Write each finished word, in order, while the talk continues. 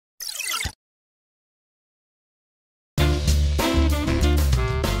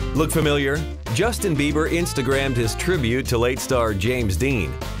Look familiar? Justin Bieber Instagrammed his tribute to late star James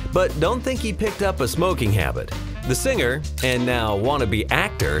Dean. But don't think he picked up a smoking habit. The singer, and now wannabe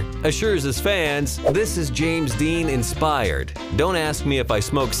actor, assures his fans, "This is James Dean inspired. Don't ask me if I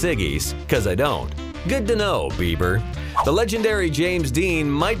smoke ciggies, 'cause I don't." Good to know, Bieber. The legendary James Dean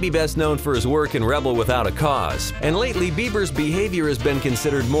might be best known for his work in Rebel Without a Cause, and lately Bieber's behavior has been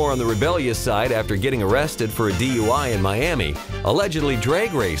considered more on the rebellious side after getting arrested for a DUI in Miami, allegedly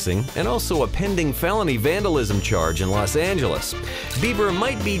drag racing, and also a pending felony vandalism charge in Los Angeles. Bieber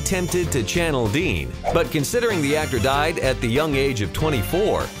might be tempted to channel Dean, but considering the actor died at the young age of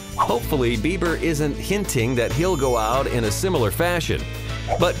 24, hopefully Bieber isn't hinting that he'll go out in a similar fashion.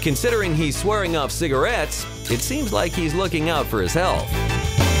 But considering he's swearing off cigarettes, it seems like he's looking out for his health.